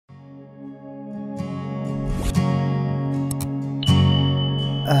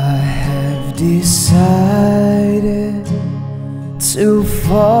I have decided to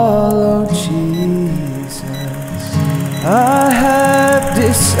follow Jesus. I have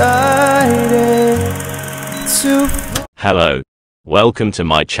decided to. Hello. Welcome to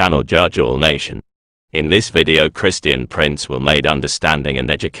my channel DAJJAL Nation. In this video, Christian Prince will made understanding and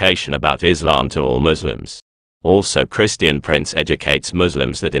education about Islam to all Muslims. Also, Christian Prince educates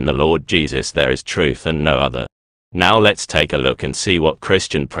Muslims that in the Lord Jesus there is truth and no other. Now let's take a look and see what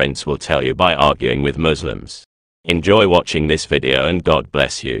Christian Prince will tell you by arguing with Muslims. Enjoy watching this video and God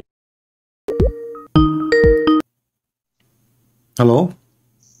bless you. Hello?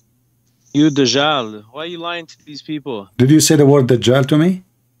 You DAJJAL, why are you lying to these people? Did you say the word DAJJAL to me?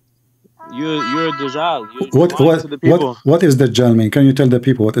 You're DAJJAL. You're lying to the people. What is DAJJAL mean? Can you tell the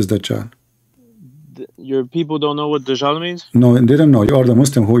people what is DAJJAL? Your people don't know what DAJJAL means? No, they don't know. You are the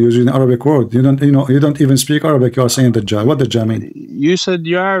Muslim who uses the Arabic word. You don't even speak Arabic. You are saying DAJJAL. What DAJJAL mean? You said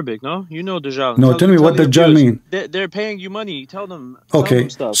you're Arabic, no? You know DAJJAL. No, tell me what DAJJAL mean. They're paying you money. Tell them. Okay,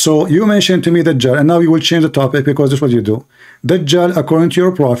 stuff. so you mentioned to me DAJJAL, and now you will change the topic because this is what you do. DAJJAL, according to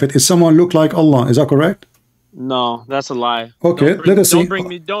your prophet, is someone look like Allah. Is that correct? No, that's a lie. Okay, let us see.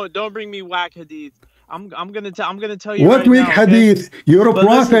 Don't bring me whack hadith. I'm gonna tell you. What right weak now, hadith? Okay? Your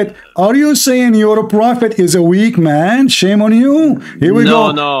prophet. Listen, are you saying your prophet is a weak man? Shame on you. Here we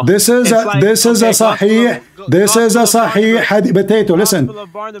go. No. This is a sahih. This is a sahih hadith. Potato. Listen.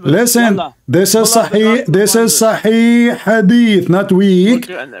 This is sahih. This is sahih hadith, not weak.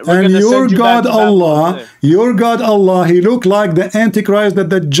 And your God Allah, He looked like the Antichrist, the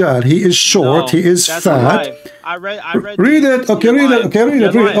Dajjal. He is short. He is fat. I read read it. Okay, read it. Okay, read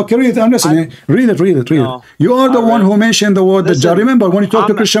it. Okay, read it. I'm listening. Read it. No, you are the one who mentioned the word Dajjal. Remember, when you talk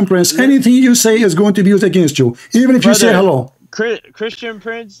to Christian Prince, anything you say is going to be used against you, even if you say hello. Christian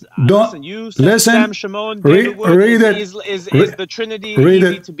Prince, don't listen. Sam Shimon, Read it. Is the Trinity read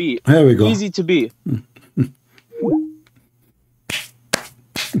easy it. to beat? Here we go. Easy to beat.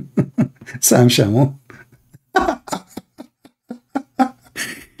 Sam Shimon.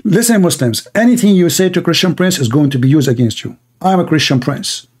 Listen, Muslims, anything you say to Christian Prince is going to be used against you. I'm a Christian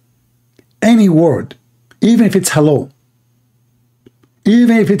Prince. Any word, even if it's hello,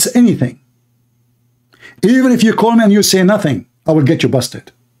 even if it's anything, even if you call me and you say nothing, I will get you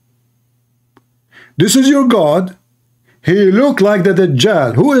busted. This is your God. He looked like the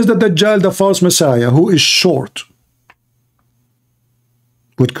Dajjal. Who is the Dajjal? The false Messiah, who is short,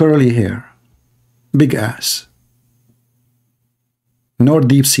 with curly hair, big ass, nor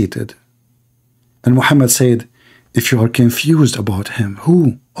deep-seated. And Muhammad said, if you are confused about him,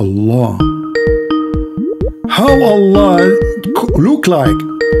 who? Allah. How Allah look like?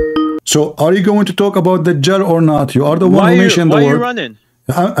 So are you going to talk about Dajjal or not? You are the one who mentioned the word. Why are you running?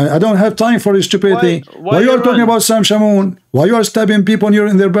 I don't have time for this stupidity. Why you are talking about Sam Shamoun? Why you are stabbing people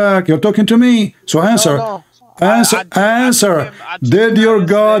in their back? You're talking to me. So answer. No. Answer. Did your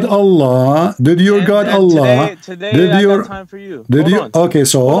God Allah? Did your God Allah? Today did I your got time for you. Did you? Okay,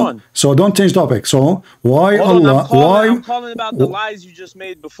 so don't change topic. So why Allah? I'm calling about the lies you just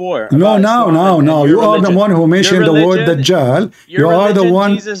made before. No. You are the one who mentioned the word Dajjal. You are the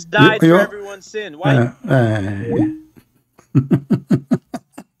one. Jesus died for everyone's sin. Why?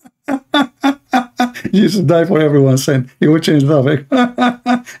 Jesus died for everyone's sin. He will change the topic.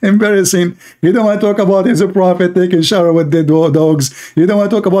 Embarrassing. You don't want to talk about his prophet taking shower with dead dogs. You don't want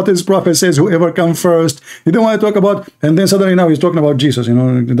to talk about his prophet says whoever comes first. You don't want to talk about, and then suddenly now he's talking about Jesus,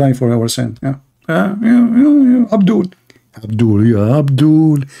 dying for our sin. Abdul,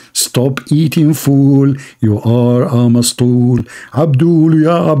 stop eating fool. You are a mastool.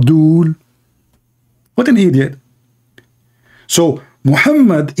 Abdul. What an idiot. So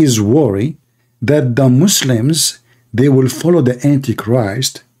Muhammad is worried that the Muslims, they will follow the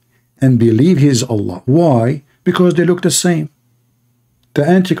Antichrist and believe he is Allah. Why? Because they look the same. The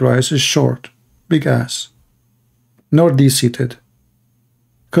Antichrist is short, big ass, not deep-seated,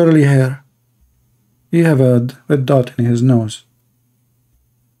 curly hair. He have a red dot in his nose.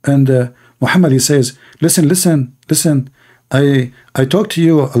 And Muhammad, he says, listen. I talked to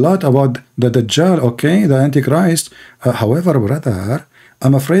you a lot about the Dajjal, okay, the Antichrist. However, brother,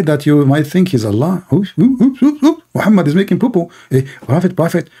 I'm afraid that you might think he's Allah. Muhammad is making poo-poo. Hey,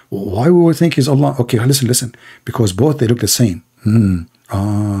 prophet, why we would think he's Allah? Okay, listen. Because both, they look the same.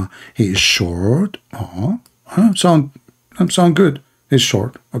 He is short. Sound good. He's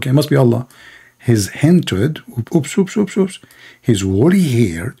short. Okay, must be Allah. He's hinted. Oops. His woolly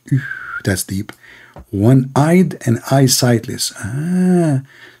hair. That's deep. One-eyed and eye-sightless.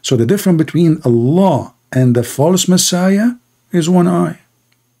 So the difference between Allah and the false Messiah is one eye.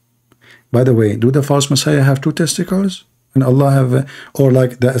 By the way, do the false Messiah have two testicles? And Allah have, or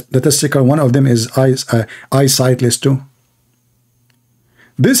like the statistical, one of them is eyesightless too.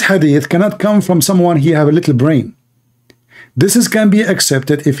 This hadith cannot come from someone he have a little brain. This can be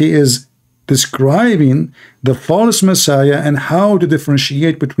accepted if he is describing the false Messiah and how to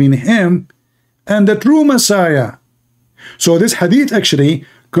differentiate between him and the true Messiah. So this hadith actually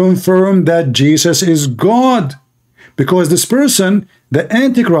confirmed that Jesus is God, because this person, the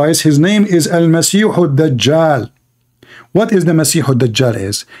Antichrist, his name is Al-Masih Ad-Dajjal. What is the Masih Ad-Dajjal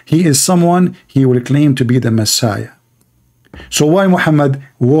is? He is someone he will claim to be the Messiah. So why Muhammad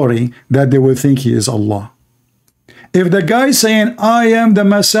worry that they will think he is Allah? If the guy saying I am the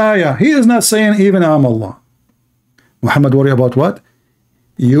Messiah, he is not saying even I'm Allah. Muhammad worry about what?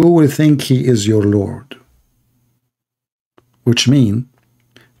 You will think he is your Lord, which means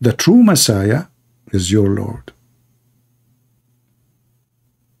the true Messiah is your Lord.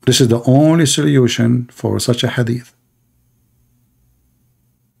 This is the only solution for such a hadith.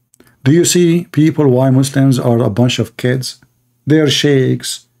 Do you see people why Muslims are a bunch of kids? Their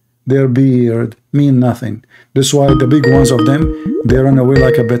sheikhs, their beard mean nothing. That's why the big ones of them, they run away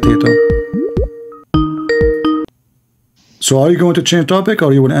like a potato. So are you going to change topic,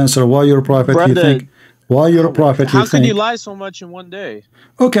 or you will answer why your prophet Brother, you think? Why your prophet how you can think? you lie so much in one day?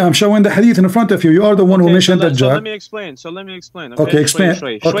 Okay, I'm showing the hadith in front of you. You are the one who mentioned that So Dajjal. let me explain. Okay, explain.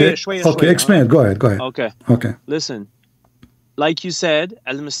 Okay, explain. Go ahead. Okay. Okay. Listen. Like you said,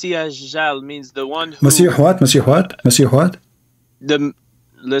 Al-Masih Ad-Dajjal means the one who... Masih what? Masih what? Masih what?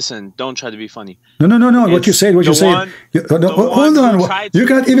 Listen, don't try to be funny. No. What you said. What you said. Hold on. You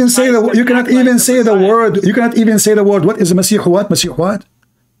cannot even say the. You cannot even say the word. You cannot even say the word. What is the Masih what? Masih what?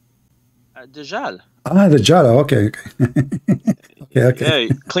 Dajjal. Dajjal. Okay. Okay.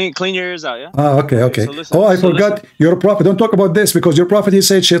 Hey, clean your ears out, yeah? Okay. So listen, I forgot your prophet. Don't talk about this, because your prophet, he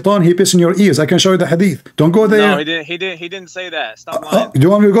said, Shaitan, he piss in your ears. I can show you the hadith. Don't go there. No, he didn't say that. Stop lying. Do you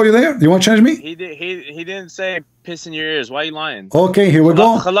want me to go there? You want to change me? He didn't say piss in your ears. Why are you lying? Okay, here we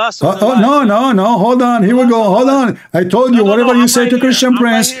go. No. Hold on. Here we go. Hold on. I told you, whatever you say to Christian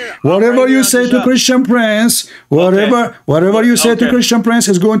Prince, whatever you say to Christian Prince, whatever you say to Christian Prince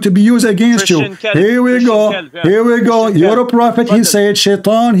is going to be used against you. Here we go. You're a prophet. He said,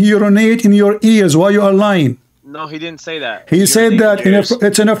 Shaitan, he urinate in your ears. Why you are lying? No, he didn't say that. He said that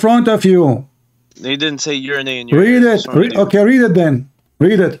it's in the front of you. He didn't say urinate in your ears. Read it. Okay, read it then.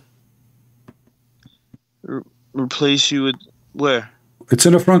 Read it. Replace you with where? It's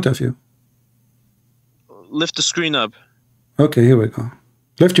in the front of you. Lift the screen up. Okay, here we go.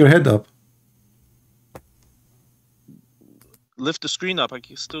 Lift your head up. Lift the screen up. I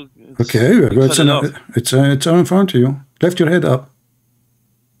can still. Okay, here we go. It's in front of you. Lift your head up.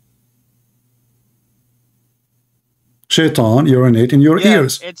 Shaitan urinate in your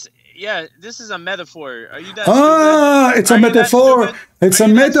ears. This is a metaphor. Are you that stupid? It's a metaphor. It's a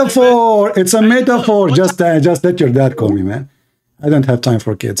metaphor. It's a metaphor. Just let your dad call me, man. I don't have time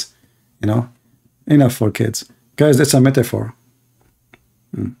for kids. Enough for kids, guys. It's a metaphor.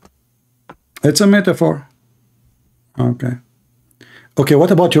 It's a metaphor. Okay.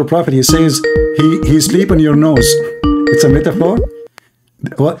 What about your prophet? He says he sleep on your nose. It's a metaphor.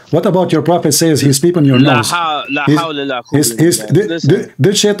 What about your prophet says he sleep on your nose?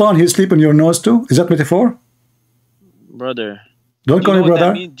 Did Shaitan he sleep on your nose too? Is that metaphor? Brother. Don't call me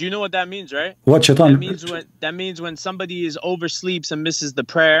brother. Do you know what that means, right? What Shaitan? That means when somebody is oversleeps and misses the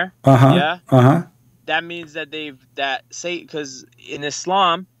prayer. That means that because in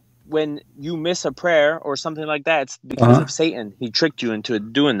Islam, when you miss a prayer or something like that, it's because of Satan. He tricked you into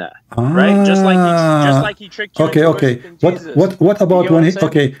doing that, right? Just like he tricked you. Okay. What about when he?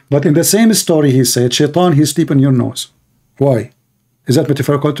 Okay, but in the same story, he said, "Shaitan, he sleep on your nose." Why? Is that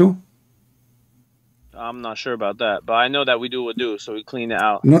metaphorical too? I'm not sure about that, but I know that we do wudu, so we clean it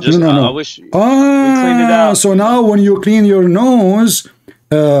out. No. I wish we cleaned it out. So now when you clean your nose,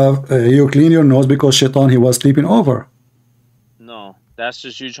 because Shaitan he was sleeping over. No. That's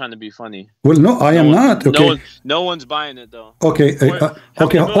just you trying to be funny. Well, no, I am not. Okay. No one's buying it though. Okay.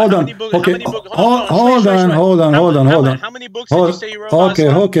 Hold on. How many books did you say you wrote?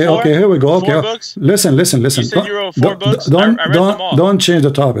 Okay. Here we go. Okay. 4 books? Listen. You said you wrote 4 books. I read them all. Don't change the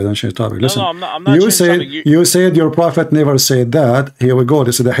topic. Listen. No, I'm not You said your prophet never said that. Here we go.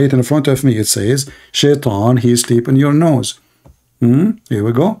 This is the hadith in front of me. It says, Shaitan, he sleep in your nose. Here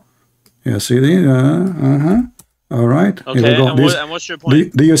we go. You see the all right. Okay. And what's your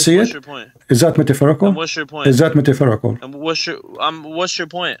point? Do you see what's it? Your point? Is that metaphorical? And what's your point? Is that metaphorical? And what's your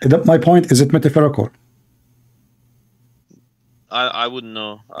point? My point is it metaphorical? I wouldn't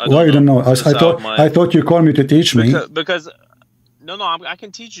know. Why you don't know? I thought you called me to teach me. Because No, I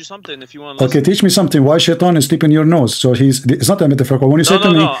can teach you something if you want to listen. Okay, teach me something. Why shaitan is deep in your nose? So it's not a metaphorical. When you say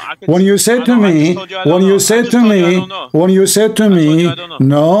to me,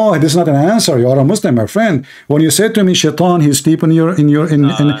 no, this is not an answer. You are a Muslim, my friend. When you say to me, shaitan, he's deep in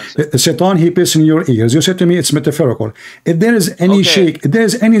shaitan, he pisses in your ears. You say to me, it's metaphorical. If there is any if there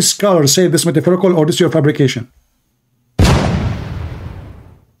is any scholar say this metaphorical or this is your fabrication.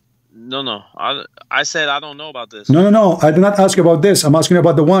 No. I said I don't know about this. No. I did not ask you about this. I'm asking you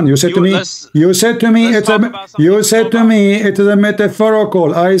about the one. You said to me it's a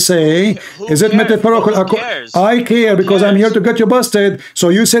metaphorical. I say, is it metaphorical? I care because I'm here to get you busted. So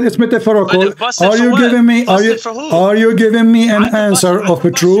you said it's metaphorical. Are you giving me an answer of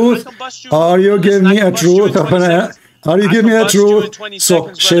the truth? Are you giving me a truth of an Are you giving me a truth?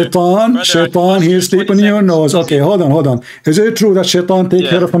 So shaitan, he is deep in your nose. Okay, hold on. Is it true that shaitan take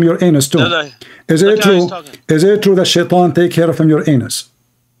hair from your anus too? Is it true? Is it true that shaitan take hair from your anus?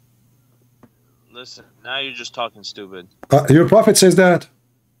 Listen, now you're just talking stupid. Your prophet says that.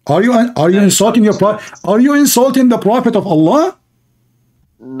 Are you insulting your prophet? Are you insulting the prophet of Allah?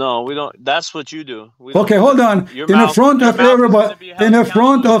 No, we don't. That's what you do. Okay, hold on. In front of everybody,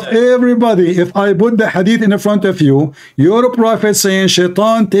 if I put the hadith in front of you, your prophet saying,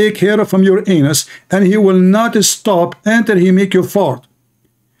 shaitan take hair from your anus, and he will not stop until he make you fart.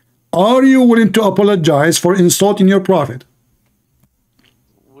 Are you willing to apologize for insulting your prophet?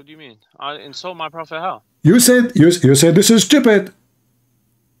 What do you mean? I insult my prophet how? You said this is stupid.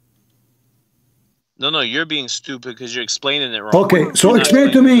 No, you're being stupid because you're explaining it wrong. Okay, so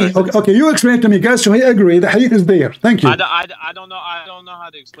explain to me. Okay, you explain to me, guys. So I agree. The hadith is there. Thank you. I don't know how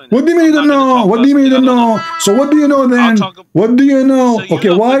to explain it. What do you mean you don't know? What do you mean you don't know? So what do you know then? What do you know?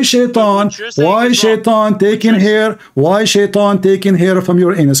 Okay, why shaitan? Why shaitan taking hair? Why shaitan taking hair from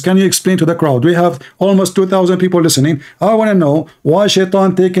your anus? Can you explain to the crowd? We have almost 2,000 people listening. I want to know why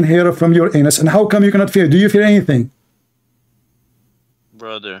shaitan taking hair from your anus, and how come you cannot fear? Do you fear anything,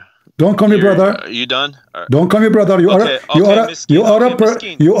 brother? Don't call me brother. Are you done? Don't call me brother. You are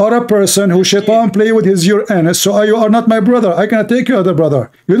a person who shaitan play with your anus. So you are not my brother. I cannot take you as a brother.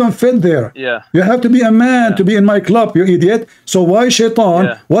 You don't fit there. Yeah. You have to be a man to be in my club, you idiot. So why shaitan?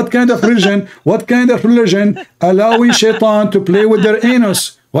 Yeah. What kind of religion? Allowing shaitan to play with their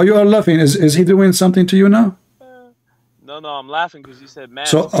anus? Why you are laughing? Is he doing something to you now? No, I'm laughing because you said man.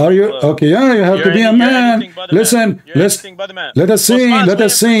 So are you okay? Yeah, you have to be a man. Listen, let us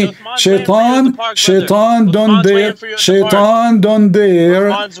see. Shaitan, don't dare. Shaitan,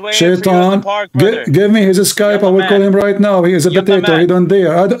 give me his Skype. I will call him right now. He is a potato. He don't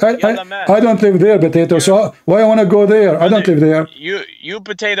dare. I don't live there, potato. So why I want to go there? I don't live there. You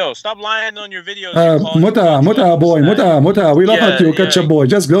potato. Stop lying on your videos. Muta boy. We laugh at you, ketchup boy.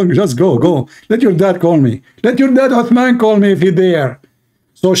 Just go. Let your dad call me. Let your dad Uthman call me if he dare.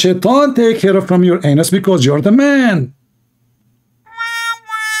 So shaitan take hair from your anus because you're the man.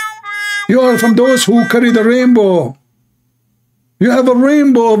 You are from those who carry the rainbow. You have a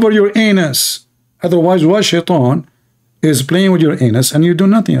rainbow over your anus. Otherwise, why shaitan is playing with your anus and you do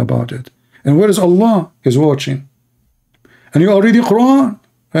nothing about it? And where is Allah is watching? And you are reading Qur'an,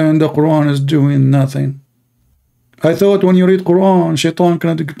 and the Qur'an is doing nothing. I thought when you read Qur'an, shaitan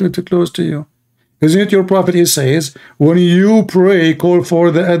cannot get too close to you. Isn't it your prophet, he says, when you pray, call for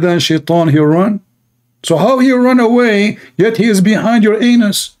the adhan, shaitan, he run? So how he run away, yet he is behind your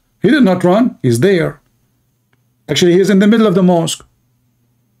anus? He did not run, he's there. Actually, he is in the middle of the mosque.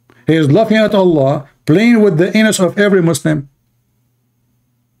 He is laughing at Allah, playing with the anus of every Muslim.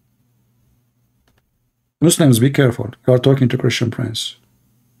 Muslims, be careful. You are talking to Christian Prince.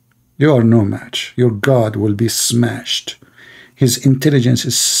 You are no match. Your God will be smashed. His intelligence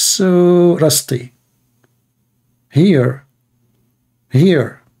is so rusty. Here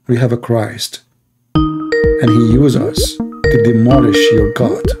we have a Christ, and he uses us to demolish your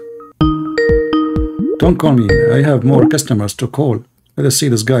God. Don't call me. I have more customers to call. Let us see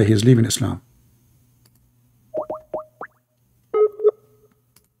this guy. He is leaving Islam.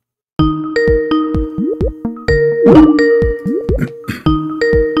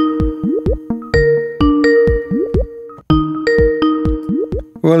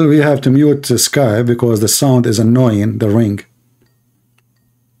 Well, we have to mute Skype because the sound is annoying, the ring.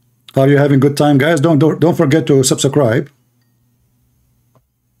 Are you having good time, guys? Don't forget to subscribe.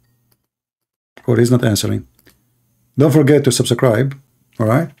 Oh, he's not answering. Don't forget to subscribe. All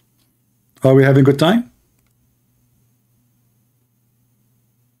right? Are we having good time?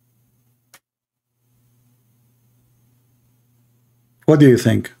 What do you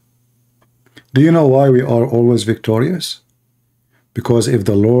think? Do you know why we are always victorious? Because if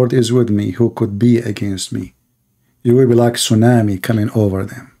the Lord is with me, who could be against me? You will be like tsunami coming over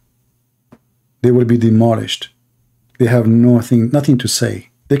them. They will be demolished. They have nothing to say.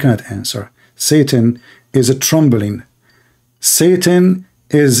 They cannot answer. Satan is a trembling. Satan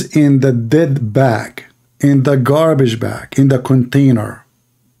is in the dead bag, in the garbage bag, in the container.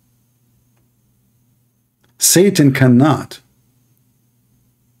 Satan cannot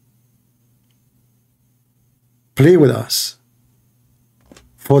play with us.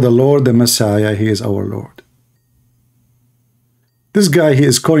 For the Lord, the Messiah, he is our Lord. This guy, he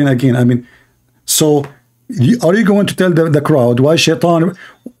is calling again. I mean, so are you going to tell the crowd why Shaitan,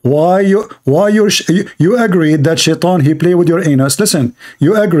 you agreed that Shaitan, he play with your anus? Listen,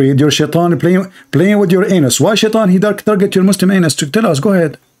 you agreed your Shaitan playing with your anus. Why Shaitan, he target your Muslim anus? To tell us, go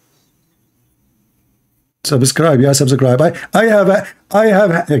ahead. Subscribe, yeah, subscribe. I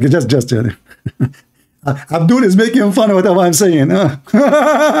have just Abdul is making fun of what I'm saying.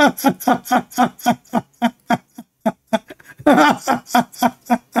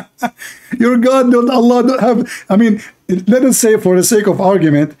 Your God, don't Allah don't have. I mean, let us say for the sake of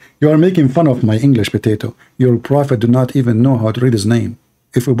argument, you are making fun of my English potato. Your prophet do not even know how to read his name.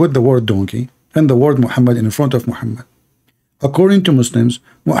 If we put the word donkey and the word Muhammad in front of Muhammad, according to Muslims,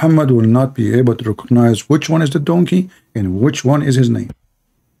 Muhammad will not be able to recognize which one is the donkey and which one is his name.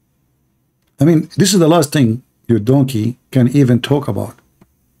 I mean, this is the last thing your donkey can even talk about.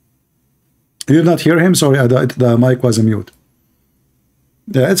 You did not hear him? Sorry, the mic was mute.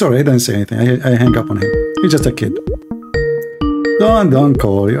 Yeah, it's all right. I didn't say anything. I hang up on him. He's just a kid. Don't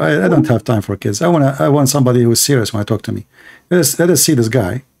call you. I don't have time for kids. I want somebody who's serious when I talk to me. Let us see this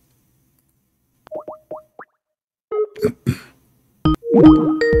guy.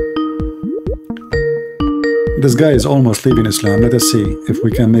 This guy is almost leaving Islam. Let us see if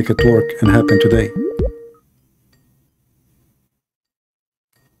we can make it work and happen today.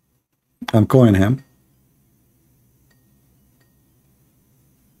 I'm calling him.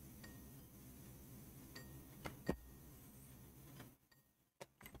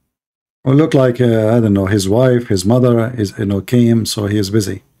 Well, look like I don't know, his wife, his mother is came, so he is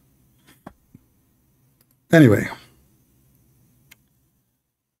busy. Anyway,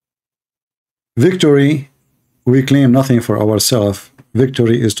 victory. We claim nothing for ourselves.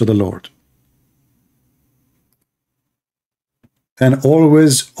 Victory is to the Lord. And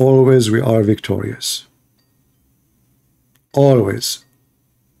always, always we are victorious. Always.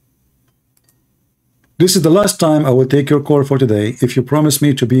 This is the last time I will take your call for today if you promise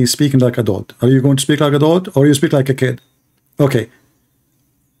me to be speaking like an adult. Are you going to speak like an adult or you speak like a kid? Okay.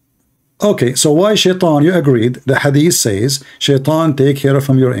 Okay, so why Shaitan? You agreed. The hadith says, Shaitan take hair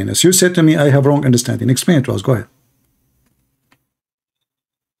from your anus. You said to me, I have wrong understanding. Explain it to us. Go ahead.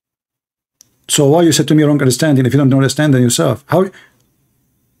 So why you said to me wrong understanding if you don't understand it yourself? How?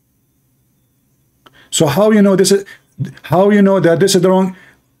 So how you know this is? How you know that this is the wrong?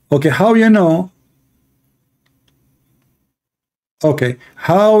 Okay, how you know? Okay,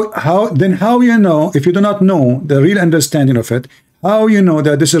 how you know if you do not know the real understanding of it? How you know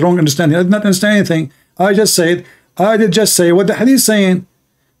that this is wrong understanding? I did not understand anything. I did just say what the hadith is saying.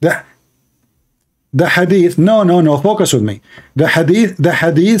 The hadith, no, focus with me. The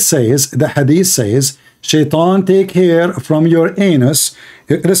hadith says, Shaitan take hair from your anus.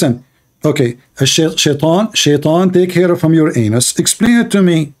 Listen, okay, Shaitan take hair from your anus. Explain it to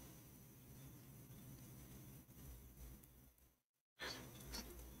me.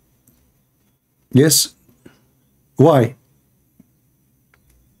 Yes. Why?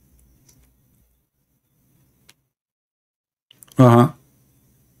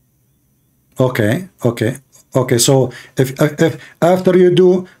 Okay. So if after you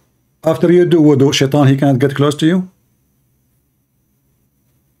do wudu, Shaitan he can't get close to you.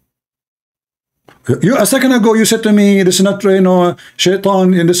 You a second ago you said to me this is not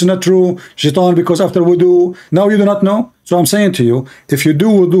Shaitan, and this is not true. Shaitan because after wudu. Now you do not know. So I'm saying to you, if you do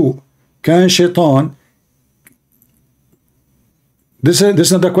wudu, can Shaitan? This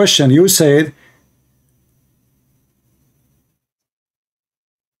is not the question. You said.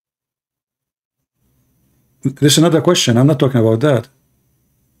 This is another question. I'm not talking about that.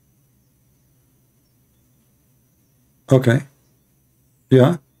 Okay.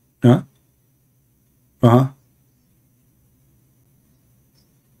 Yeah.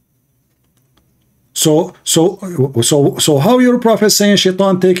 So how your prophet saying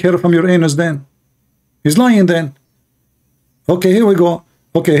Shaitan take hair from your anus then? He's lying then. Okay, here we go.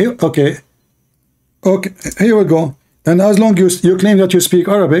 Okay, here we go. And as long as you claim that you speak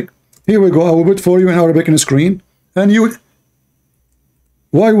Arabic, here we go. I will put for you in Arabic on the screen. And you...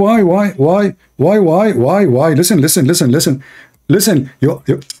 Why? Listen. listen, you are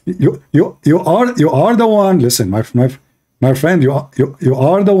the one. Listen, my friend, you are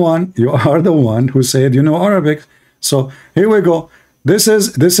the one who said you know Arabic. So here we go. This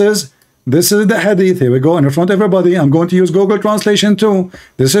is the hadith. Here we go in front of everybody. I'm going to use Google Translation too.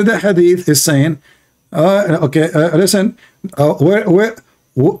 This is the hadith. Is saying, listen,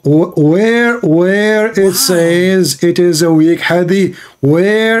 where it says it is a weak hadith,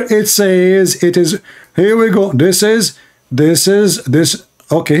 where it says it is. Here we go. This.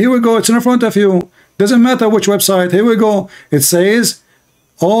 Okay, here we go. It's in front of you. Doesn't matter which website. Here we go. It says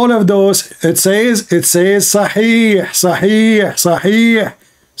all of those. It says sahih.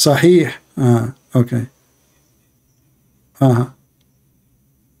 Okay.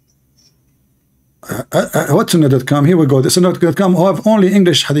 What's Sunnah.com? Here we go. The Sunnah.com have only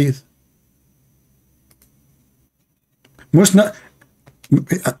English hadith. Musnad.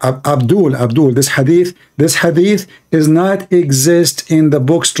 Abdul, this hadith is not exist in the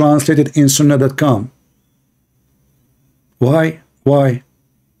books translated in Sunnah.com. Why?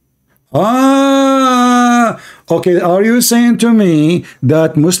 Okay, are you saying to me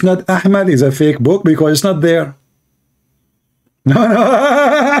that Musnad Ahmad is a fake book because it's not there?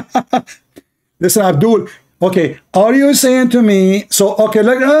 No. Listen, Abdul. Okay, are you saying to me? So okay,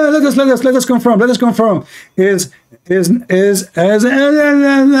 let us confirm. Let us confirm. Listen.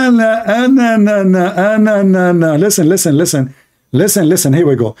 Here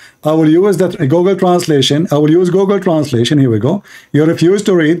we go. I will use that Google Translation. Here we go. You refuse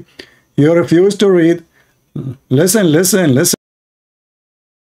to read. Listen.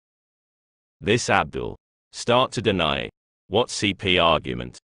 This Abdul start to deny what CP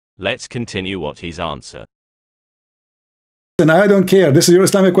argument. Let's continue what his answer. And I don't care. This is your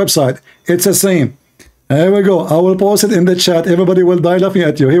Islamic website. It's the same. Here we go. I will post it in the chat. Everybody will die laughing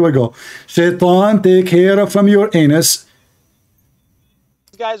at you. Here we go. Shaitan take hair from your anus.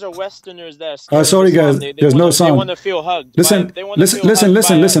 These guys are Westerners there. Sorry guys, there's no sound. They want to feel hugged. Listen.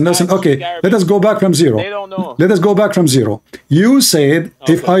 Okay, let us go back from zero. They don't know. Let us go back from zero. You said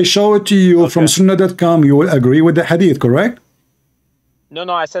if I show it to you from Sunnah.com, you will agree with the hadith, correct? No,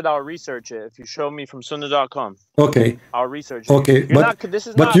 I said I'll research it. If you show me from Sunnah.com. Okay. I'll research it. Okay,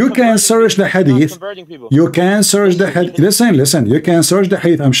 but you can search the hadith. You can search the hadith. Listen. You can search the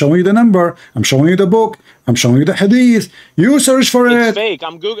hadith. I'm showing you the number. I'm showing you the book. I'm showing you the hadith. You search for it. It's fake.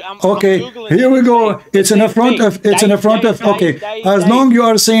 I'm okay. Googling here we go. It's in the front of. Okay. As long you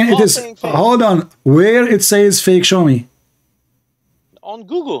are saying it is. Hold on. Where it says fake? Show me. On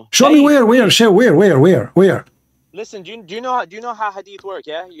Google. Show me where. Show where. Listen, do you know how hadith work?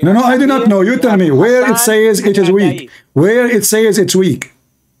 Yeah. No, I do not know. You tell me where it says it is weak. Where it says it's weak.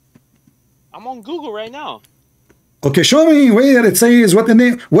 I'm on Google right now. Okay, show me where it says what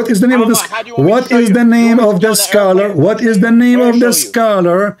is the name of this. What is the name of the scholar? What is the name of the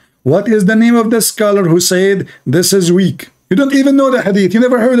scholar? What is the name of the scholar who said this is weak? You don't even know the hadith. You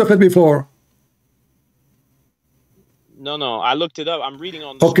never heard of it before. No, I looked it up. I'm reading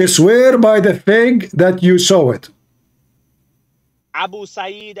on. Okay, swear by the fig that you saw it. Abu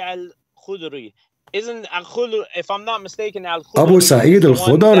Sa'id al-Khudri. Isn't al-Khudri, if I'm not mistaken, al-Khudri. Abu Sa'id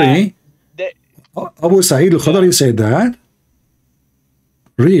al-Khudri? Abu Sa'id al-Khudri said that?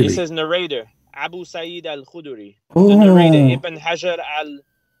 Really? He says narrator. Abu Sa'id al-Khudri. The narrator, Ibn Hajar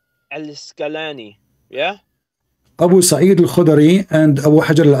al-Asqalani. Yeah? Abu Sa'id al-Khudri and Abu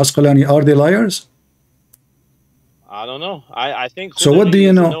Hajar al-Asqalani, are they liars? I don't know. I think. So what do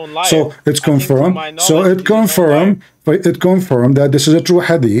you know? So it's confirmed. So it confirmed that this is a true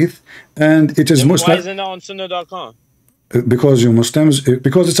hadith, and it is Muslim. Why isn't it on Sunnah.com? Because you Muslims.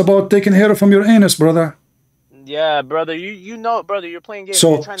 Because it's about taking hair from your anus, brother. Yeah, brother. You know, brother. You're playing games.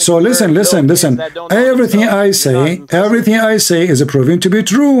 So listen. Everything I say is proven to be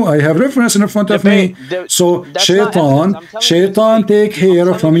true. I have reference in front of me. So Shaitan take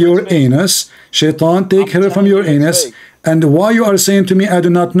hair from your anus. Shaitan take hair from your anus. And why you are saying to me, I do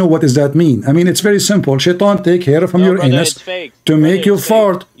not know, what does that mean? I mean, it's very simple. Shaitan take hair from your anus to make you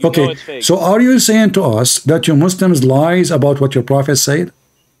fart. Okay, so are you saying to us that you Muslims lies about what your prophet said?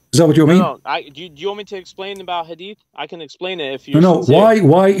 Is that what you mean? No. Do you want me to explain about hadith? I can explain it if you. No. Why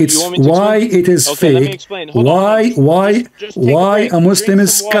it is fake? Let me explain. Why a Muslim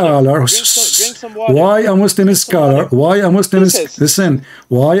scholar? Why a Muslim scholar? Why a Muslim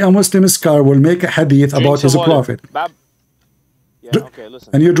scholar will make a hadith about his prophet? Yeah, okay,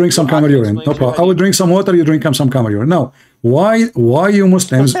 listen. And you drink some camel urine. No problem. I will drink some water. You drink some camel urine. No. Why you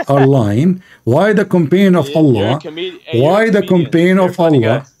Muslims are lying? Why the companion of Allah? Why the companion of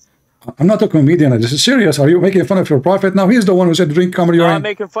Allah? I'm not a comedian. This is serious. Are you making fun of your prophet? Now he's the one who said drink camel urine. I'm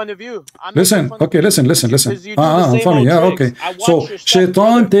making fun of you. Listen. Okay, listen. I'm funny. Yeah, okay. So Shaitan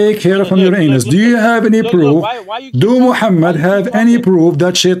brother. take care from your anus. Do you have any proof? Do Muhammad have any proof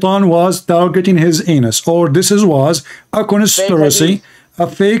that Shaitan was targeting his anus, or this was a conspiracy, a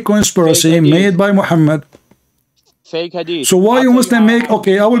fake conspiracy made by Muhammad? Fake hadith. So why you Muslim make?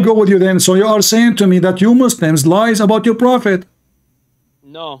 Okay, I will go with you then. So you are saying to me that you Muslims lies about your prophet?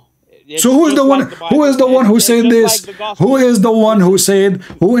 No. So who is the one? Who is the one who said this? Who is the one who said?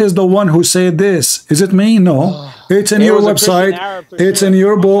 Who is the one who said this? Is it me? No. It's in your website. It's in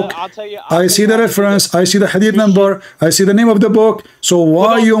your book. I see the reference. I see the hadith number. I see the name of the book. So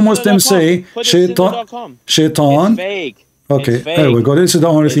why you Muslims say Shaitan? Shaitan. Fake. Okay, there we go. This is the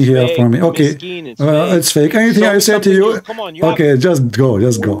only thing here for me. Okay, it's fake. Anything I say to you, okay, just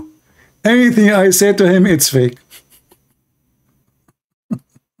go. Anything I say to him, it's fake.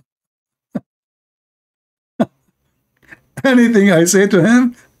 Anything I say to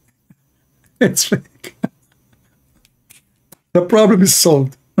him, it's fake. The problem is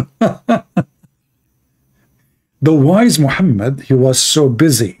solved. The wise Muhammad, he was so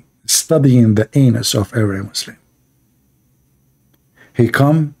busy studying the anus of every Muslim. He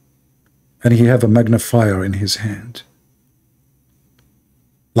come and he have a magnifier in his hand,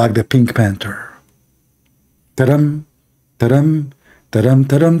 like the Pink Panther. Taram, taram, taram,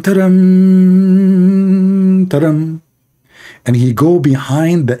 taram, taram, taram. And he go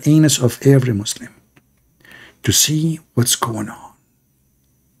behind the anus of every Muslim to see what's going on.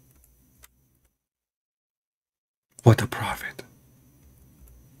 What a prophet.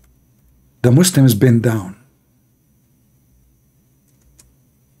 The Muslims bend down.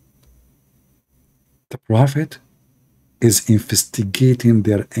 The prophet is investigating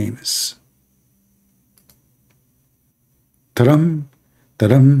their anus. Taram,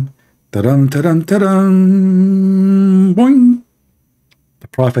 taram, taram, taram, taram, boing. The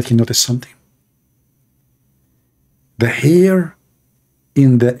prophet, he noticed something. The hair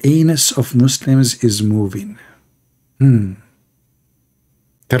in the anus of Muslims is moving. Taram,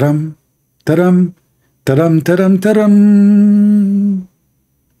 taram, taram, taram, taram.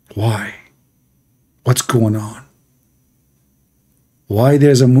 Why? What's going on? Why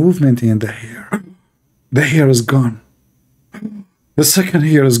there's a movement in the hair? The hair is gone. The second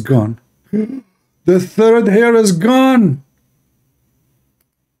hair is gone. The third hair is gone.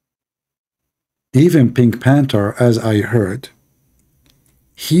 Even Pink Panther, as I heard,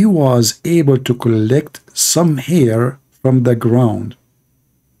 he was able to collect some hair from the ground.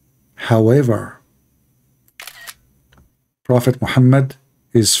 However, Prophet Muhammad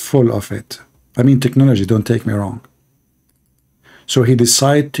is full of it. I mean technology, don't take me wrong. So he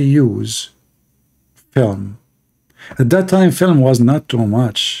decided to use film. At that time, film was not too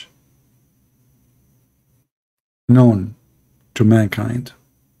much known to mankind.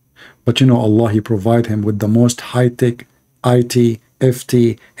 But you know, Allah, he provide him with the most high-tech IT,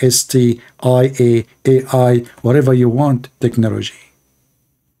 FT, ST, IA, AI, whatever you want technology.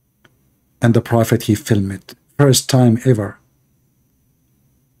 And the Prophet, he filmed it. First time ever.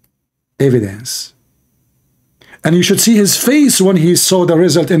 Evidence. And you should see his face when he saw the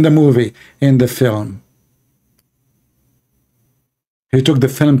result in the movie, in the film. He took the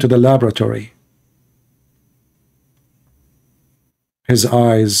film to the laboratory. His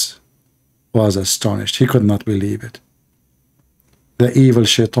eyes was astonished. He could not believe it. The evil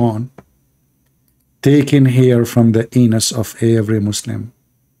Shaitan taking hair from the anus of every Muslim.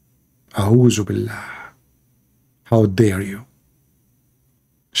 A'udhu billah. How dare you?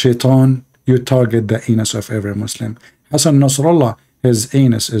 Shaitan, you target the anus of every Muslim. Hassan Nasrallah, his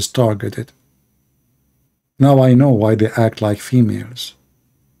anus is targeted. Now I know why they act like females.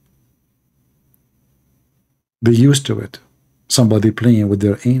 They're used to it. Somebody playing with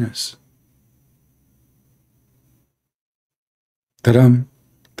their anus. Taram,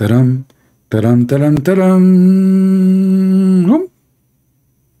 taram, taram, taram, taram.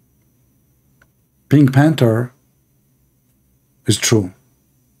 Pink Panther is true,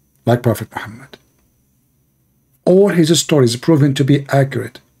 like Prophet Muhammad. All his stories proven to be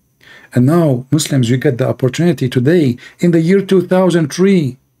accurate. And now, Muslims, you get the opportunity today, in the year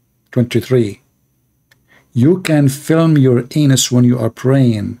 2023, you can film your anus when you are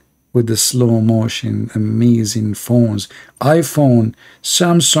praying with the slow motion, amazing phones, iPhone,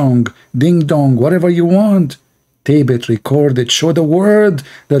 Samsung, Ding Dong, whatever you want. Tape it, record it, show the word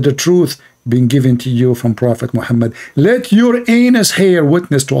that the truth being given to you from Prophet Muhammad. Let your anus hair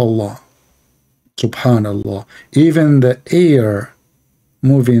witness to Allah. Subhanallah. Even the air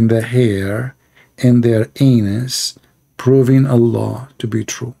moving the hair in their anus, proving Allah to be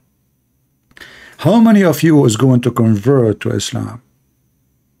true. How many of you is going to convert to Islam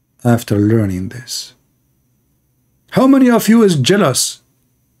after learning this? How many of you is jealous?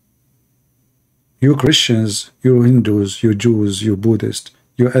 You Christians, you Hindus, you Jews, you Buddhists,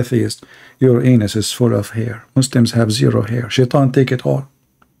 you atheists, your anus is full of hair. Muslims have zero hair. Shaitan take it all.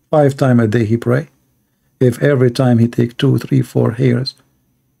 5 times a day he pray. If every time he take 2, 3, 4 hairs,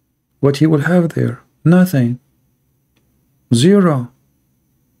 what he will have there? Nothing. Zero.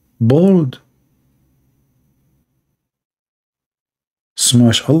 Bald.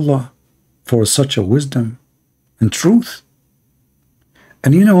 Smash Allah for such a wisdom and truth.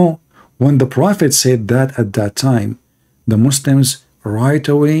 And you know, when the Prophet said that at that time, the Muslims right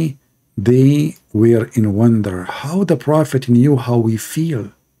away, they were in wonder how the Prophet knew how we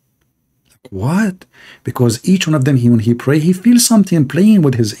feel. What? Because each one of them, when he pray, he feels something playing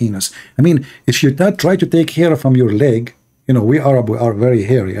with his anus. I mean, if you try to take hair from your leg, you know, we Arab, we are very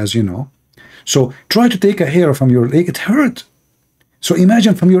hairy, as you know. So try to take a hair from your leg, it hurt. So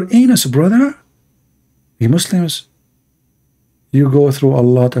imagine from your anus, brother. You Muslims, you go through a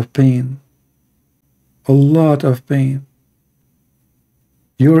lot of pain. A lot of pain.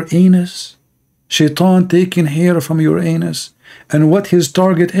 Your anus, Shaitan taking hair from your anus, and what his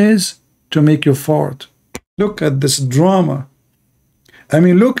target is? To make you fart. Look at this drama. I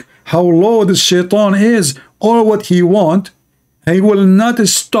mean, look how low this Shaitan is. All what he want, he will not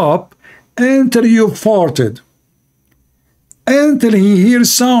stop until you farted. Until he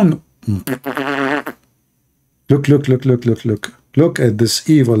hears sound. Look, look, look, look, look, look. Look at this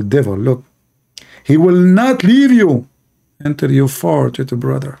evil devil, look. He will not leave you until you farted,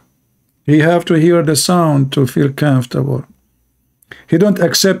 brother. He have to hear the sound to feel comfortable. He don't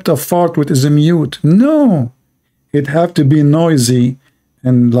accept a fart with his mute. No. It have to be noisy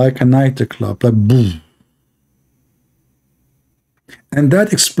and like a nightclub, like boom. And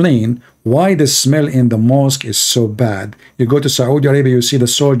that explain why the smell in the mosque is so bad. You go to Saudi Arabia, you see the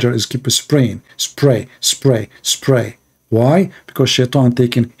soldier is keep spraying, spray, spray, spray. Why? Because Shaitan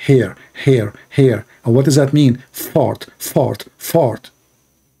taking hair, hair, hair. And what does that mean? Fart, fart, fart.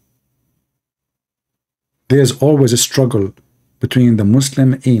 There's always a struggle between the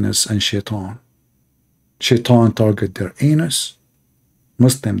Muslim anus and Shaitan. Shaitan target their anus.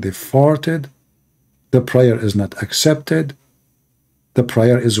 Muslim, they farted. The prayer is not accepted. The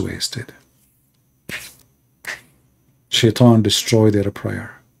prayer is wasted. Shaitan destroy their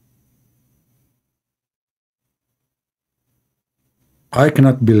prayer. I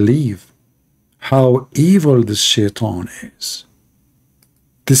cannot believe how evil this Shaitan is.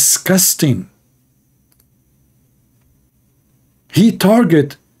 Disgusting. He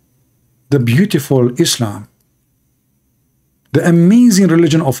target the beautiful Islam, the amazing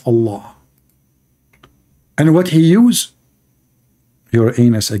religion of Allah. And what he use? Your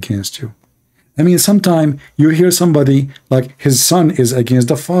anus against you. I mean, sometimes you hear somebody like his son is against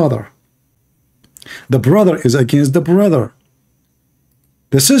the father. The brother is against the brother.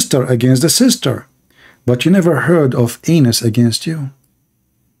 The sister against the sister. But you never heard of anus against you.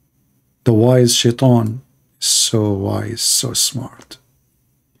 The wise Shaitan, so wise, so smart.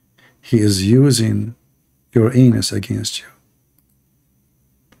 He is using your anus against you.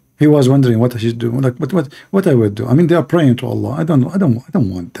 He was wondering what I should do, like what I would do. I mean, they are praying to Allah. I don't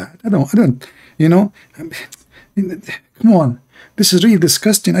want that. I don't, you know. Come on, this is really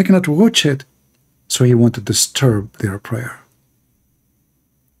disgusting. I cannot watch it. So he wanted to disturb their prayer.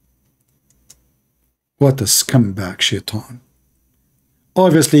 What a scumbag Shaitan.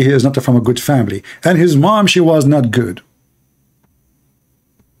 Obviously, he is not from a good family. And his mom, she was not good.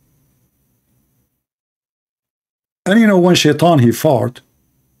 And you know, when Shaitan, he fart,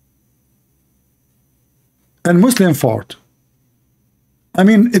 and Muslim fart, I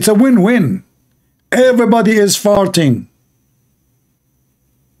mean, it's a win-win. Everybody is farting.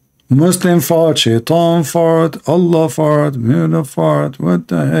 Muslim fart, Shaitan fart, Allah fart, Mullah fart, what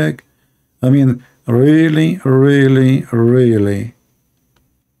the heck? I mean, really, really, really.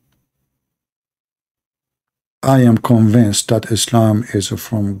 I am convinced that Islam is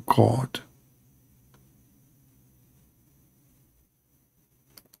from God.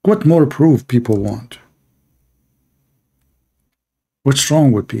 What more proof people want? What's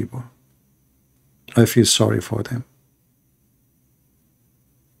wrong with people? I feel sorry for them.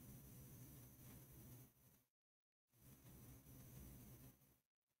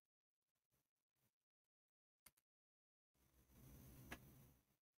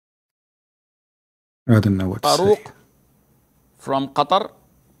 I don't know what to say. From Qatar.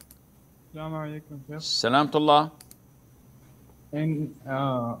 Assalamu alaikum, Salamullah. And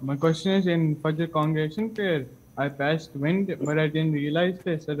my question is, in Fajr congregation prayer, I passed wind, but I didn't realize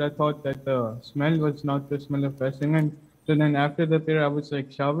this, as I thought that the smell was not the smell of passing wind. So then after the prayer, I was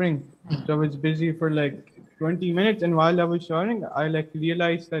like showering. So I was busy for like 20 minutes, and while I was showering, I like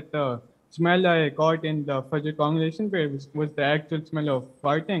realized that the smell I got in the Fajr congregation prayer was the actual smell of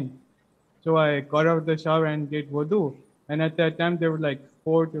farting. So I got out of the shower and did wudu. And at that time, there were like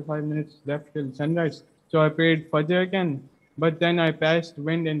 4 to 5 minutes left till sunrise. So I prayed Fajr again. But then I passed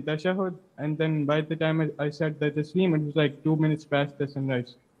wind in Tashahud. And then by the time I said the Taslim, it was like 2 minutes past the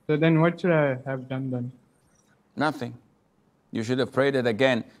sunrise. So then what should I have done then? Nothing. You should have prayed it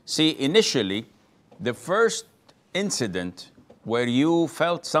again. See, initially, the first incident where you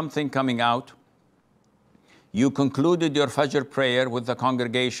felt something coming out, you concluded your Fajr prayer with the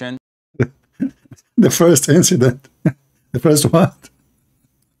congregation. The first incident. The first what?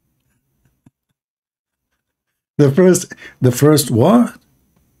 The first what?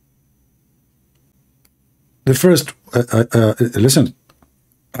 The first, listen,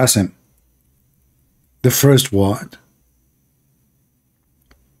 Asim. The first what?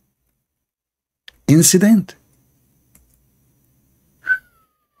 Incident?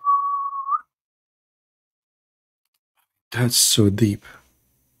 That's so deep.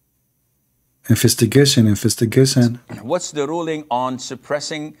 Investigation. What's the ruling on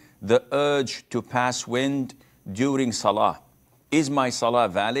suppressing the urge to pass wind during Salah? Is my Salah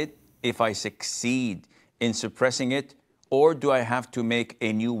valid if I succeed in suppressing it, or do I have to make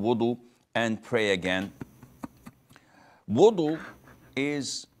a new wudu and pray again? Wudu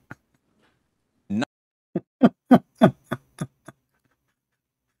is not...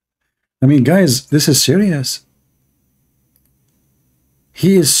 I mean, guys, this is serious.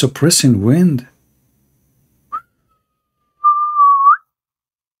 He is suppressing wind.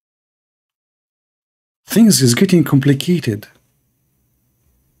 Things is getting complicated.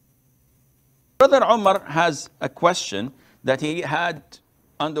 Brother Umar has a question that he had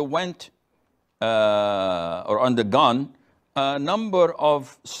undergone a number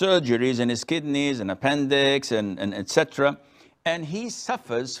of surgeries in his kidneys and appendix and etc. And he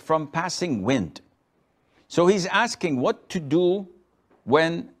suffers from passing wind. So he's asking what to do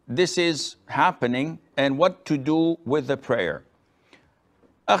when this is happening and what to do with the prayer.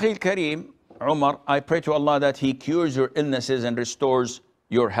 Akhil Kareem, Umar, I pray to Allah that He cures your illnesses and restores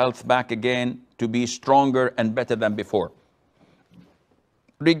your health back again to be stronger and better than before.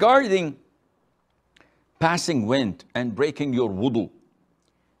 Regarding passing wind and breaking your wudu,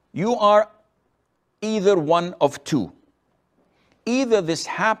 you are either one of two. Either this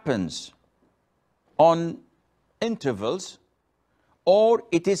happens on intervals or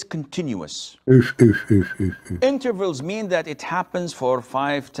it is continuous. Intervals mean that it happens for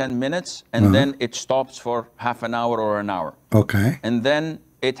 5-10 minutes and then it stops for half an hour or an hour. Okay. And then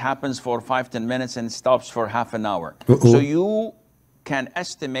it happens for 5-10 minutes and stops for half an hour. So you can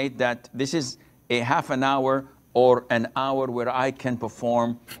estimate that this is a half an hour or an hour where I can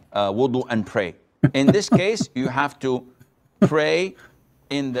perform wudu and pray. In this case, you have to pray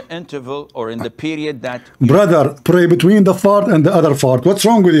in the interval or in the period that... Brother, pray between the fart and the other fart. What's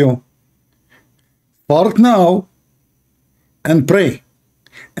wrong with you? Fart now and pray.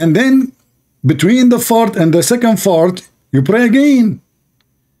 And then between the fart and the second fart, you pray again.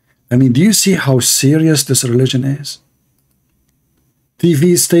 I mean, do you see how serious this religion is?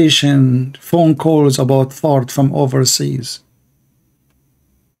 TV station, phone calls about fart from overseas.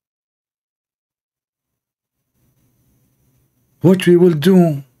 What we will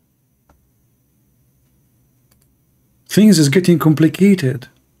do? Things is getting complicated.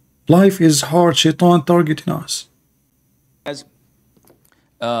 Life is hard. Shaitan targeting us.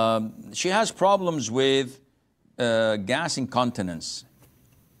 She has problems with gas incontinence.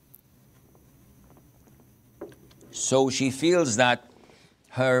 So she feels that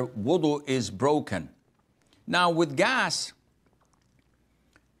her wudu is broken. Now with gas,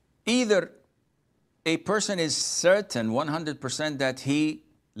 either a person is certain 100% that he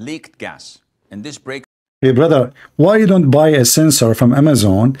leaked gas and this breaks. Hey brother, why you don't buy a sensor from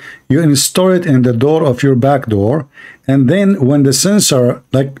Amazon? You install it in the door of your back door, and then when the sensor,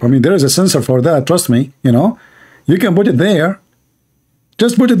 like, I mean, there is a sensor for that, trust me, you know, you can put it there.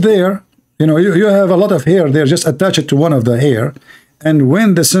 Just put it there. You know, you have a lot of hair there, just attach it to one of the hair. And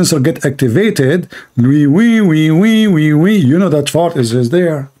when the sensor get activated, you know that fart is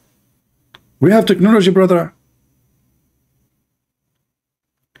there. We have technology, brother.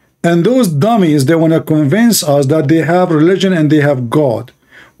 And those dummies, they want to convince us that they have religion and they have God.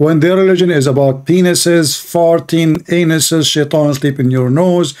 When their religion is about penises, farting, anuses, shaitan sleep in your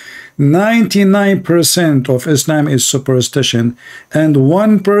nose. 99% of Islam is superstition. And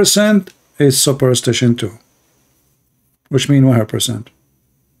 1% is superstition too. which means 100%.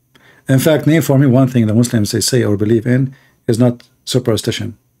 In fact, name for me one thing the Muslims they say or believe in is not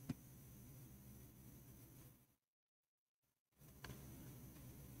superstition.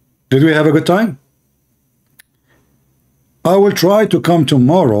 Did we have a good time? I will try to come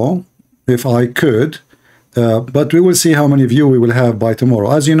tomorrow if I could, but we will see how many views we will have by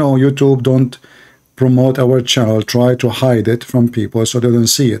tomorrow. As you know, YouTube don't promote our channel, try to hide it from people so they don't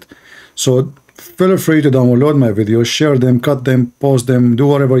see it. So feel free to download my videos, share them, cut them, post them, do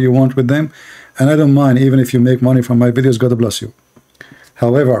whatever you want with them, and I don't mind even if you make money from my videos. God bless you.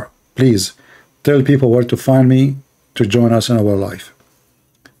 However, please tell people where to find me to join us in our life.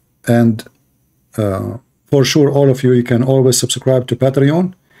 And for sure, all of you, you can always subscribe to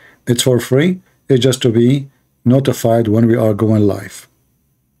Patreon. It's for free. It's just to be notified when we are going live.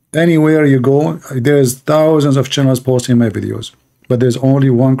 Anywhere you go, there's thousands of channels posting my videos, but there's only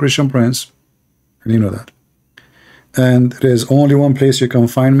one Christian Prince, and you know that. And there's only one place you can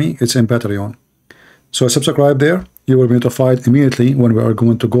find me. It's in Patreon. So subscribe there. You will be notified immediately when we are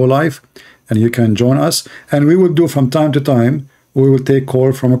going to go live, and you can join us. And we will do from time to time, we will take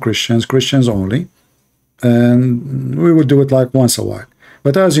call from Christians only, and we will do it like once a while.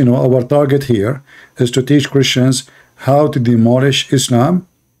 But as you know, our target here is to teach Christians how to demolish Islam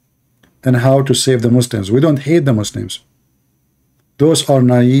and how to save the Muslims. We don't hate the Muslims. Those are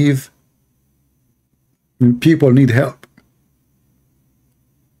naive people, need help.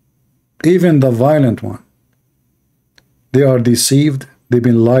 Even the violent one, they are deceived, they've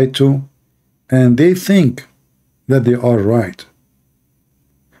been lied to, and they think that they are right.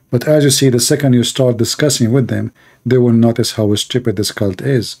 But as you see, the second you start discussing with them, they will notice how stupid this cult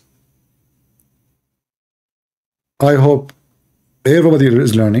is. I hope everybody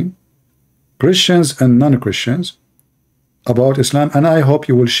is learning, Christians and non-Christians, about Islam, and I hope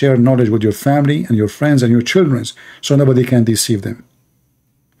you will share knowledge with your family and your friends and your children so nobody can deceive them.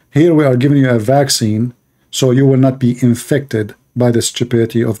 Here we are giving you a vaccine so you will not be infected by the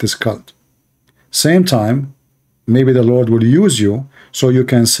stupidity of this cult. Same time, maybe the Lord will use you so you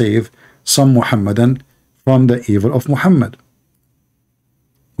can save some Muhammadan from the evil of Muhammad.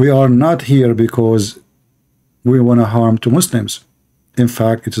 We are not here because we want to harm to Muslims. In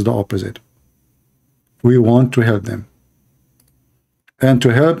fact, it is the opposite. We want to help them. And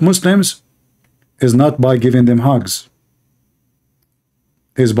to help Muslims is not by giving them hugs.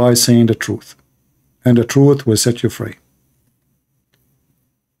 Is by saying the truth. And the truth will set you free.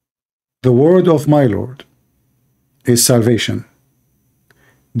 The word of my Lord is salvation.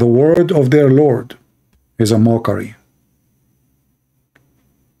 The word of their Lord is a mockery.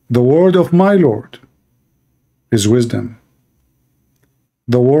 The word of my Lord is wisdom.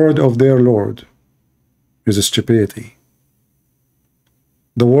 The word of their Lord is a stupidity.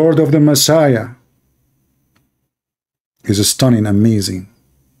 The word of the Messiah is a stunning, amazing.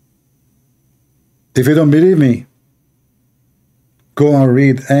 If you don't believe me, go and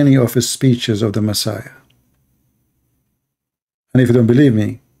read any of his speeches of the Messiah. And if you don't believe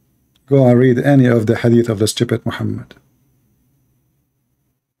me, go and read any of the hadith of the stupid Muhammad.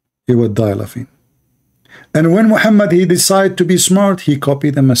 You would die laughing. And when Muhammad, he decided to be smart, he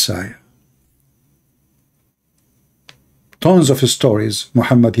copied the Messiah. Tons of stories,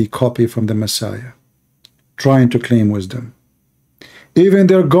 Muhammad, he copied from the Messiah, trying to claim wisdom. Even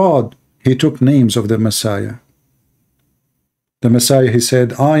their God, he took names of the Messiah. The Messiah, he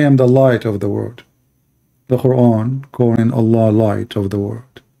said, I am the light of the world. The Qur'an calling Allah light of the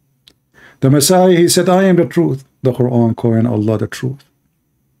world. The Messiah, he said, I am the truth. The Qur'an calling Allah the truth.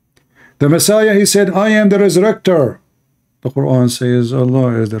 The Messiah, he said, I am the resurrector. The Qur'an says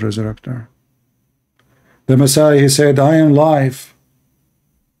Allah is the resurrector. The Messiah, he said, I am life.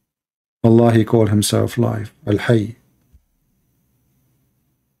 Allah, he called himself life, Al-Hayy.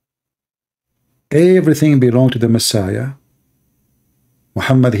 Everything belonged to the Messiah.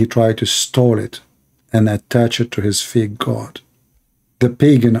 Muhammad, he tried to steal it and attach it to his fake god, the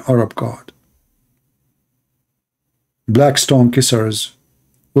pagan Arab god. Black stone kissers,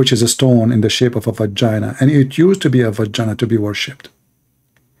 which is a stone in the shape of a vagina, and it used to be a vagina to be worshipped.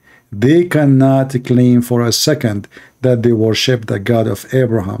 They cannot claim for a second that they worship the God of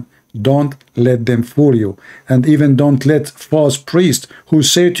Abraham. Don't let them fool you. And even don't let false priests who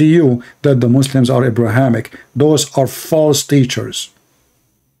say to you that the Muslims are Abrahamic. Those are false teachers.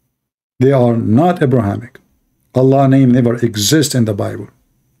 They are not Abrahamic. Allah's name never exists in the Bible.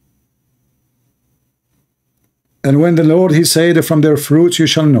 And when the Lord, he said, from their fruits you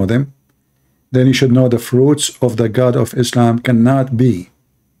shall know them, then you should know the fruits of the God of Islam cannot be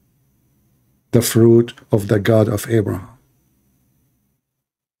the fruit of the God of Abraham.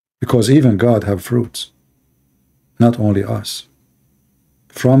 Because even God have fruits. not only us.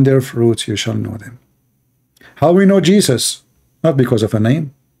 From their fruits you shall know them. How we know Jesus? Not because of a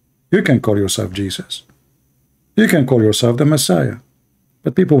name. You can call yourself Jesus. You can call yourself the Messiah.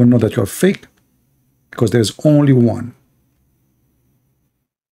 But people will know that you're fake, because there's only one.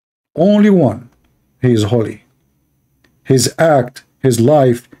 Only one. He is holy. His act, his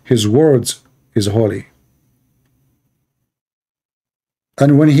life, his words is holy.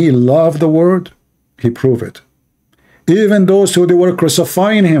 And when he loved the word, he proved it. Even those who they were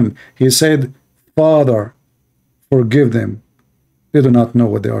crucifying him, he said, Father, forgive them. They do not know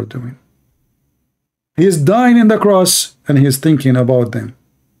what they are doing. He is dying in the cross and he is thinking about them.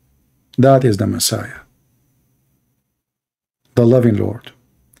 That is the Messiah, the loving Lord.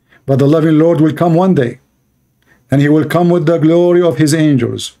 But the loving Lord will come one day, and he will come with the glory of his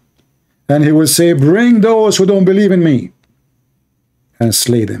angels, and he will say, bring those who don't believe in me, and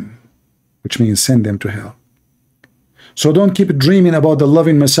slay them, which means send them to hell. So don't keep dreaming about the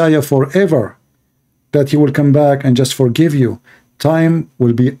loving Messiah forever, that he will come back and just forgive you. Time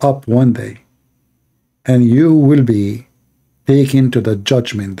will be up one day, and you will be taken to the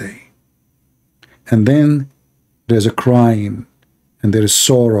judgment day. And then there's a crying, and there is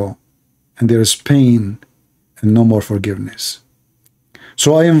sorrow, and there is pain, and no more forgiveness.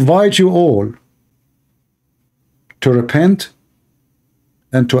 So I invite you all to repent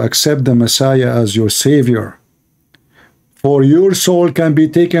and to accept the Messiah as your Savior, for your soul can be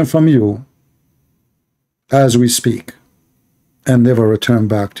taken from you as we speak and never return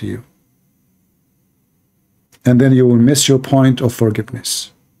back to you. And then you will miss your point of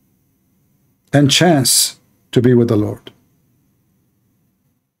forgiveness and chance to be with the Lord.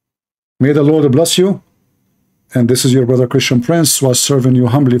 May the Lord bless you. And this is your brother Christian Prince, was serving you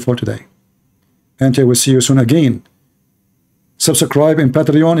humbly for today. And I will see you soon again. Subscribe in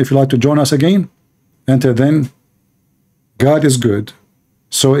Patreon if you'd like to join us again. Until then, God is good,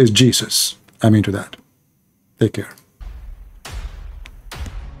 so is Jesus. Amen to that. Take care.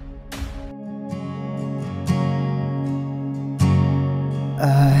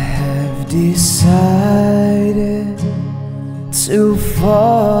 I have decided to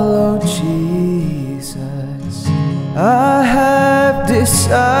follow Jesus. I have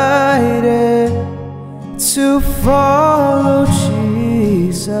decided to follow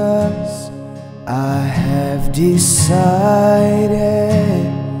Jesus. I have decided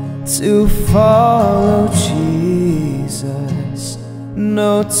to follow Jesus.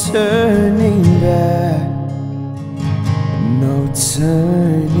 No turning back. No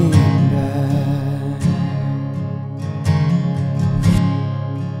turning back.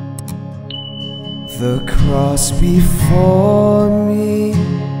 The cross before me,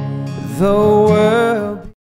 the world